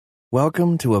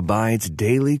Welcome to Abide's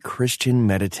Daily Christian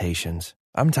Meditations.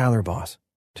 I'm Tyler Boss.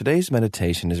 Today's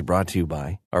meditation is brought to you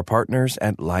by our partners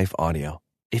at Life Audio.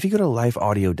 If you go to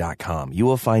lifeaudio.com, you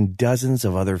will find dozens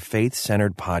of other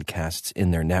faith-centered podcasts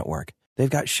in their network. They've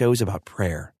got shows about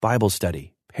prayer, Bible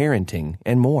study, parenting,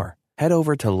 and more. Head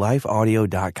over to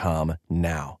lifeaudio.com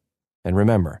now. And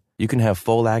remember, you can have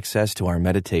full access to our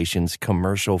meditations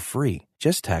commercial-free.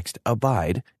 Just text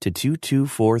ABIDE to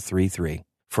 22433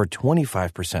 for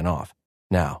 25% off.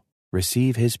 Now,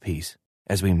 receive His peace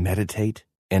as we meditate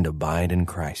and abide in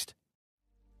Christ.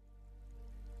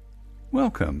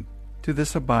 Welcome to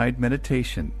this Abide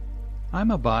Meditation.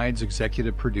 I'm Abide's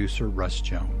executive producer, Russ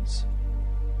Jones.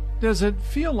 Does it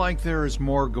feel like there is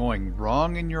more going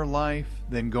wrong in your life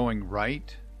than going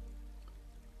right?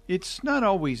 It's not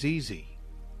always easy,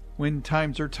 when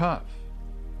times are tough,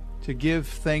 to give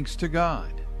thanks to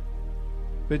God.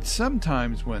 But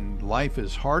sometimes when life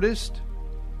is hardest,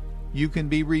 you can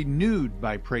be renewed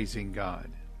by praising God.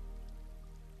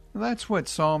 That's what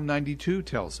Psalm 92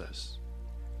 tells us.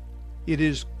 It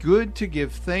is good to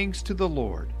give thanks to the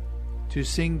Lord, to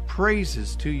sing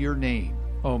praises to your name,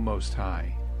 O Most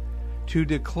High, to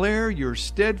declare your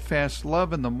steadfast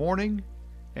love in the morning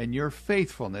and your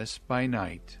faithfulness by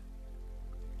night.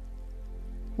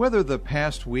 Whether the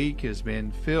past week has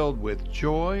been filled with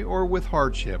joy or with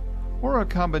hardship, or a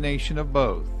combination of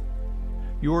both,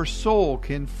 your soul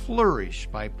can flourish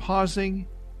by pausing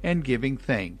and giving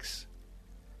thanks,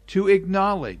 to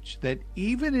acknowledge that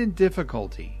even in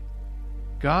difficulty,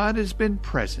 God has been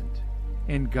present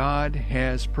and God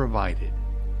has provided.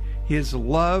 His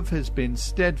love has been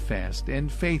steadfast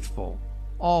and faithful,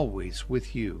 always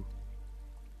with you.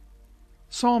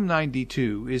 Psalm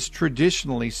 92 is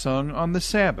traditionally sung on the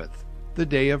Sabbath, the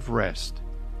day of rest.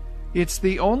 It's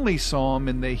the only psalm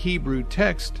in the Hebrew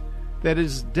text that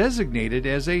is designated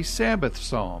as a Sabbath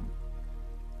psalm.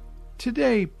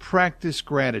 Today, practice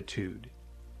gratitude,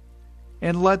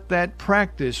 and let that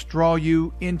practice draw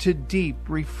you into deep,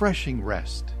 refreshing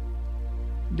rest.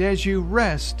 And as you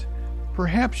rest,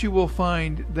 perhaps you will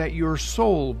find that your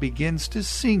soul begins to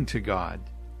sing to God.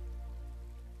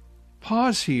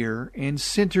 Pause here and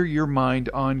center your mind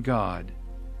on God.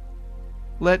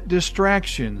 Let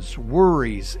distractions,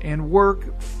 worries, and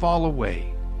work fall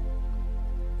away.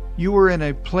 You are in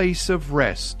a place of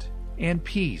rest and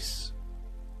peace.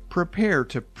 Prepare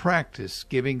to practice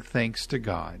giving thanks to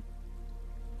God.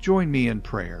 Join me in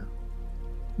prayer.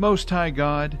 Most High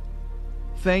God,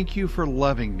 thank you for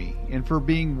loving me and for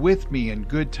being with me in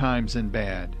good times and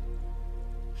bad.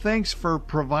 Thanks for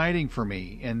providing for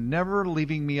me and never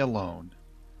leaving me alone.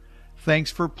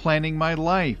 Thanks for planning my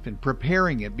life and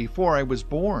preparing it before I was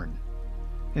born.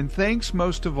 And thanks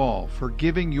most of all for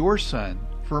giving your Son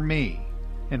for me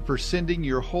and for sending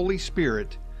your Holy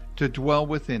Spirit to dwell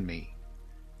within me.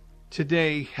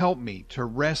 Today, help me to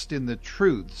rest in the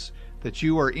truths that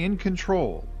you are in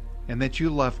control and that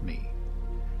you love me.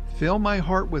 Fill my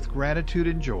heart with gratitude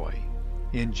and joy.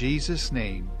 In Jesus'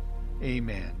 name,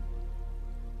 amen.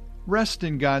 Rest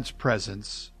in God's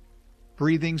presence,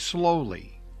 breathing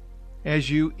slowly.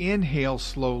 As you inhale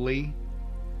slowly,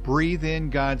 breathe in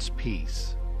God's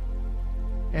peace.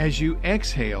 As you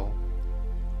exhale,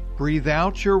 breathe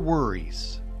out your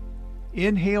worries.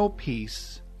 Inhale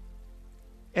peace,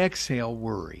 exhale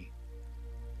worry.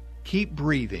 Keep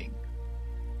breathing,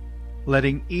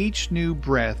 letting each new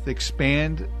breath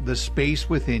expand the space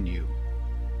within you,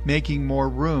 making more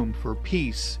room for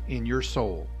peace in your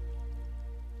soul.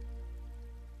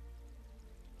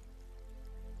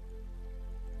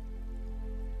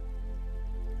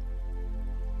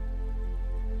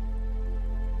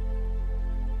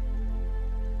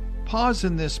 Pause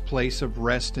in this place of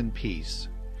rest and peace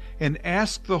and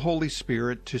ask the Holy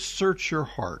Spirit to search your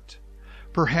heart.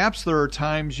 Perhaps there are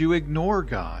times you ignore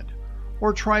God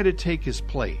or try to take His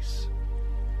place.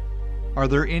 Are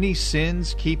there any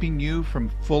sins keeping you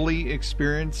from fully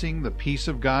experiencing the peace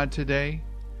of God today?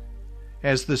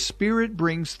 As the Spirit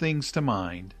brings things to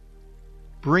mind,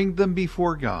 bring them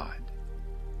before God.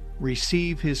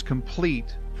 Receive His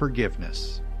complete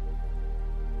forgiveness.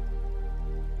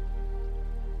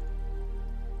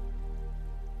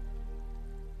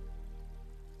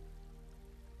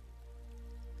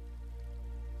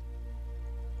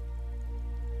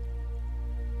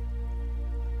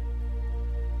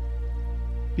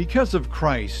 Because of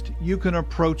Christ, you can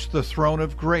approach the throne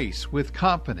of grace with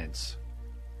confidence.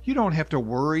 You don't have to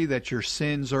worry that your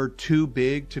sins are too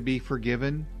big to be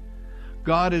forgiven.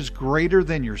 God is greater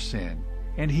than your sin,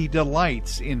 and He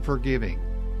delights in forgiving.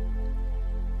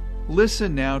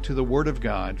 Listen now to the Word of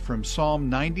God from Psalm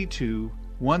 92,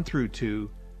 1 through 2,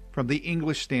 from the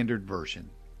English Standard Version.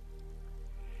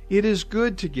 It is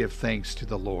good to give thanks to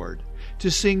the Lord, to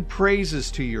sing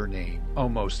praises to your name, O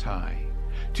Most High,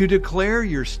 to declare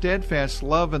your steadfast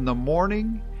love in the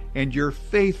morning and your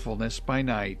faithfulness by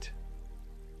night.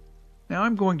 Now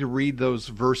I'm going to read those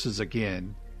verses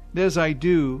again, and as I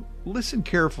do, listen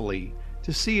carefully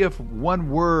to see if one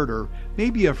word or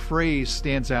maybe a phrase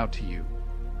stands out to you.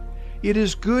 It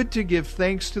is good to give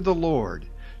thanks to the Lord,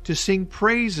 to sing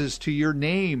praises to your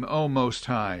name, O Most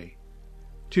High,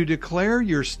 to declare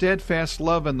your steadfast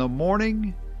love in the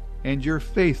morning and your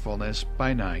faithfulness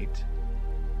by night.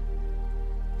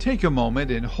 Take a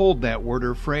moment and hold that word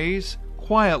or phrase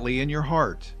quietly in your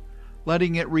heart,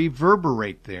 letting it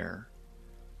reverberate there.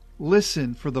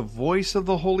 Listen for the voice of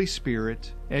the Holy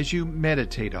Spirit as you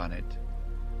meditate on it.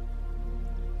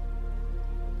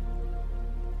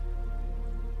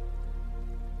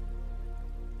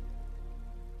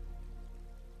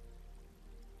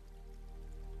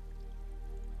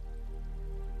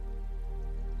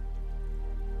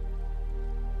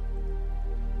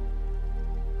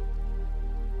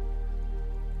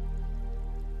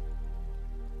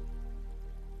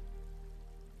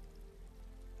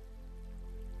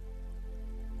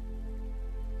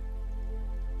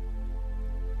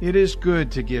 It is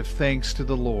good to give thanks to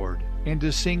the Lord and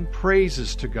to sing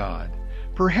praises to God.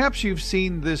 Perhaps you've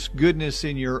seen this goodness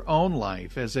in your own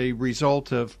life as a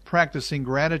result of practicing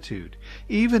gratitude,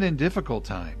 even in difficult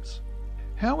times.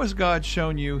 How has God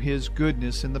shown you His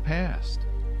goodness in the past?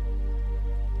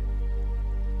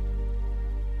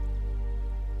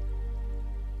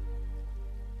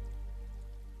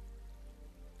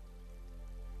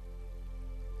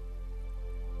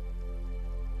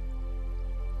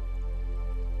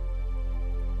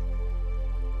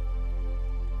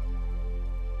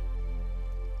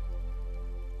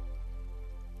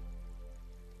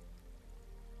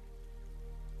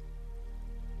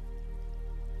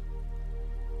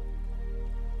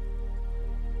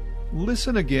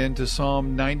 Listen again to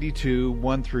Psalm 92,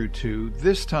 1 through 2,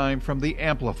 this time from the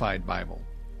Amplified Bible.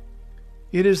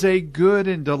 It is a good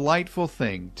and delightful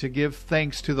thing to give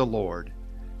thanks to the Lord,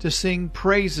 to sing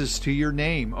praises to your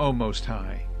name, O Most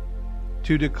High,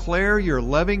 to declare your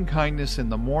loving kindness in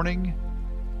the morning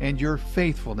and your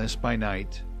faithfulness by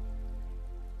night.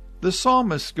 The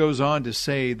psalmist goes on to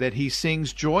say that he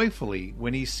sings joyfully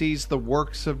when he sees the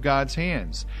works of God's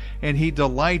hands, and he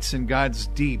delights in God's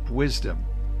deep wisdom.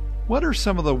 What are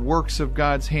some of the works of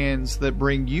God's hands that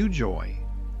bring you joy?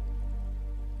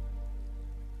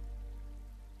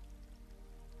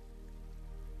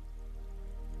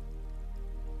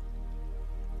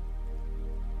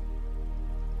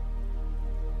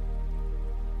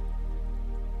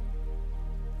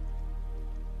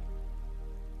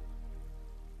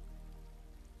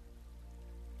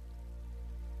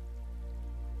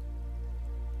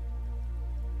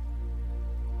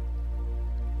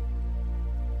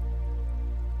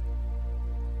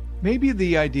 Maybe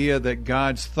the idea that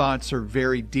God's thoughts are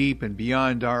very deep and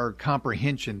beyond our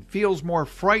comprehension feels more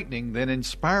frightening than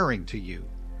inspiring to you.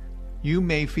 You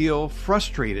may feel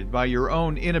frustrated by your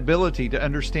own inability to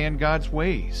understand God's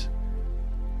ways.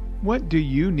 What do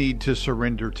you need to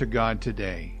surrender to God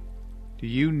today? Do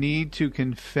you need to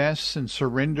confess and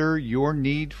surrender your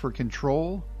need for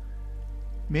control?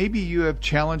 Maybe you have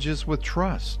challenges with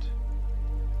trust.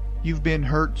 You've been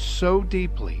hurt so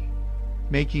deeply,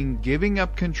 making giving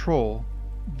up control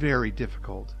very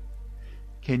difficult.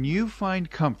 Can you find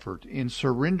comfort in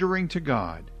surrendering to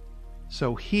God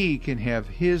so He can have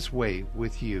His way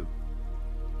with you?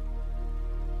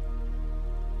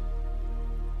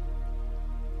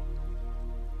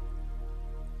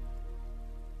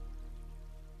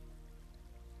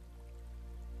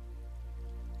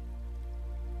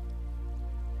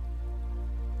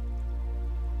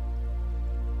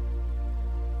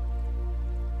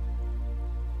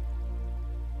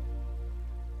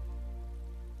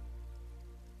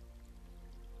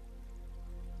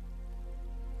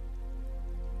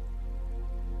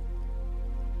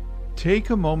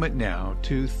 Take a moment now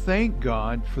to thank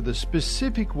God for the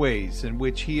specific ways in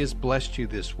which He has blessed you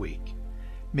this week.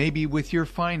 Maybe with your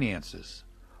finances,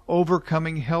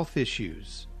 overcoming health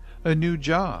issues, a new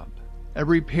job, a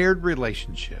repaired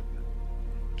relationship.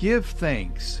 Give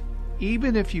thanks,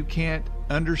 even if you can't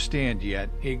understand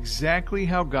yet exactly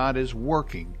how God is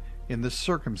working in the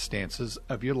circumstances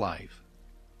of your life.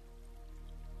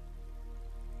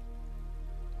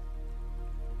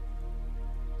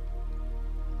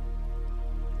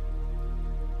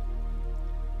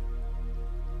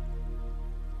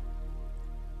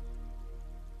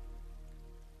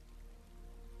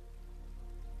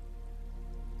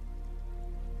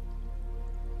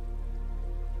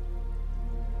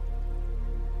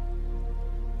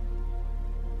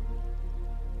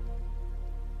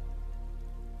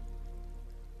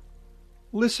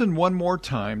 Listen one more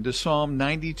time to Psalm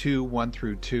 92, 1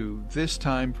 through 2, this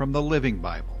time from the Living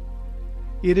Bible.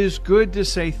 It is good to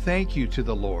say thank you to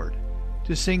the Lord,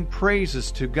 to sing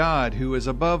praises to God who is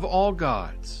above all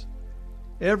gods.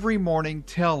 Every morning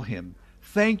tell him,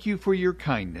 thank you for your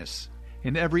kindness,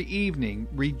 and every evening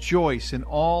rejoice in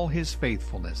all his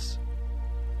faithfulness.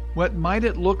 What might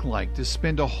it look like to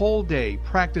spend a whole day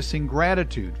practicing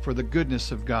gratitude for the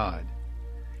goodness of God?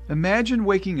 Imagine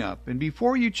waking up and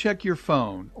before you check your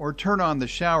phone or turn on the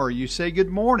shower, you say good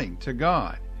morning to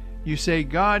God. You say,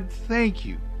 God, thank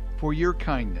you for your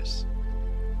kindness.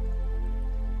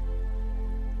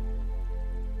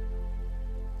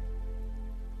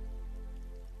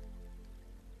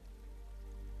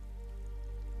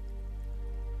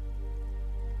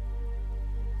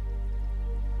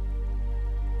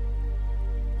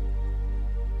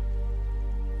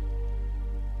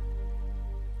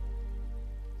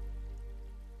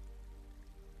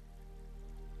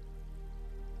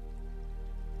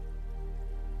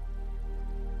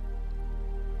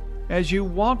 As you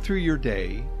walk through your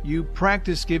day, you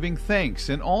practice giving thanks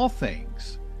in all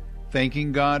things,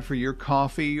 thanking God for your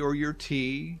coffee or your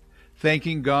tea,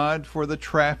 thanking God for the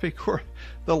traffic or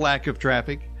the lack of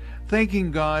traffic,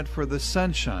 thanking God for the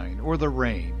sunshine or the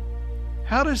rain.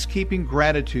 How does keeping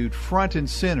gratitude front and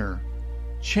center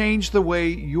change the way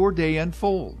your day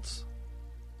unfolds?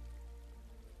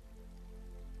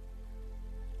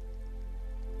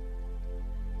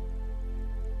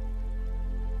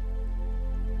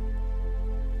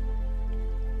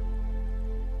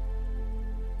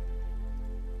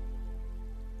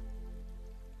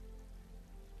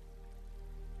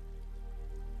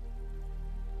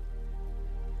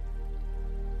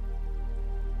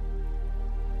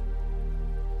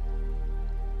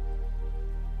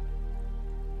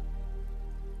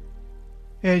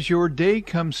 As your day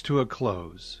comes to a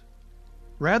close,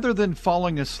 rather than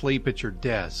falling asleep at your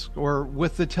desk or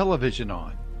with the television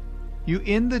on, you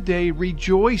end the day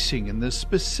rejoicing in the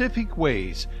specific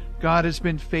ways God has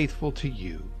been faithful to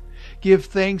you. Give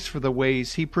thanks for the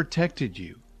ways He protected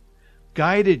you,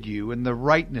 guided you in the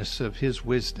rightness of His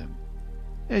wisdom.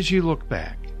 As you look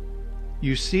back,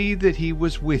 you see that He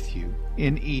was with you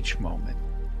in each moment.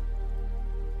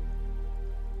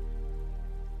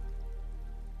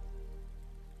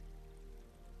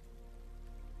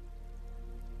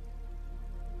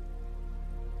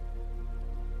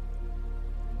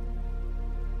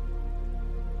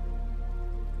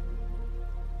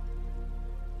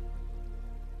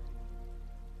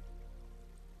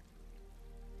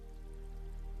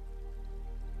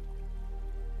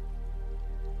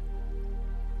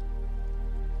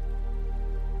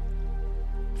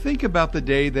 Think about the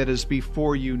day that is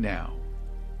before you now.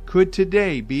 Could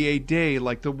today be a day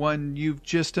like the one you've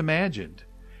just imagined?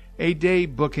 A day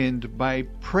bookended by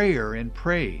prayer and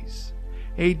praise.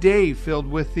 A day filled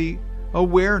with the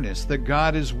awareness that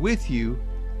God is with you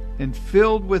and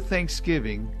filled with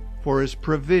thanksgiving for His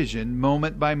provision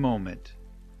moment by moment.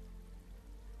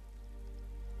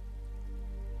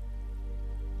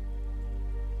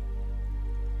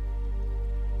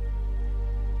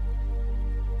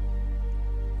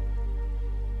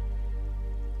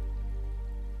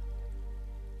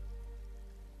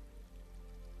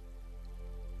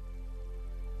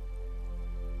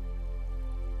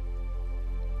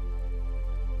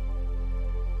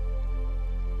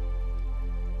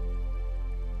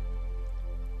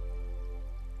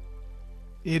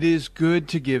 It is good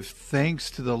to give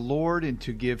thanks to the Lord and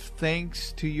to give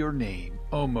thanks to your name,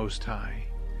 O Most High,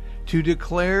 to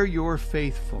declare your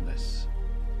faithfulness.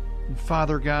 And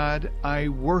Father God, I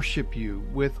worship you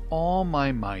with all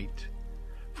my might,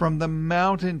 from the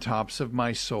mountaintops of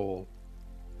my soul.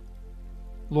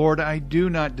 Lord, I do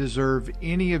not deserve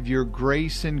any of your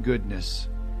grace and goodness,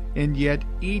 and yet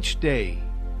each day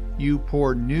you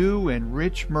pour new and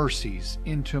rich mercies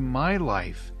into my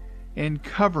life and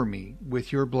cover me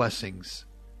with your blessings.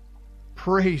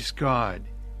 Praise God,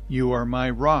 you are my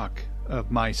rock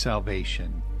of my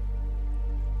salvation.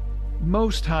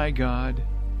 Most High God,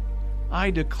 I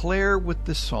declare with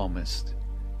the psalmist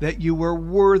that you are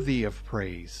worthy of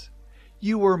praise.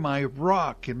 You are my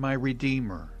rock and my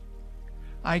redeemer.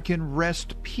 I can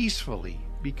rest peacefully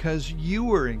because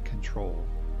you are in control.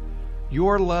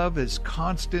 Your love is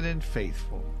constant and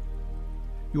faithful.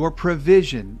 Your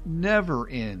provision never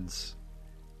ends.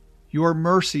 Your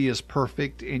mercy is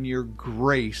perfect and your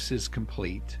grace is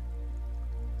complete.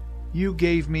 You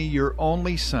gave me your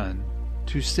only Son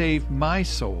to save my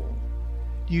soul.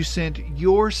 You sent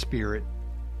your Spirit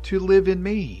to live in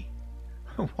me.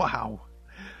 Wow!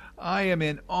 I am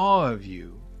in awe of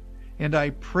you, and I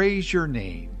praise your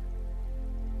name.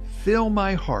 fill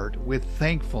my heart with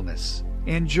thankfulness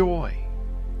and joy.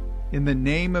 In the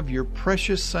name of your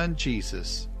precious Son,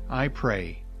 Jesus, I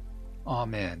pray.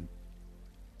 Amen.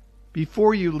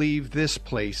 Before you leave this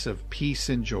place of peace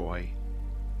and joy,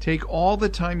 take all the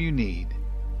time you need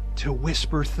to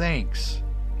whisper thanks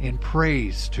and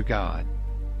praise to God.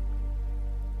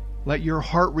 Let your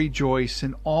heart rejoice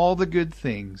in all the good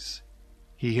things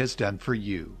He has done for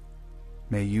you.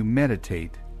 May you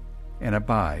meditate and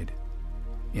abide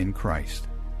in Christ.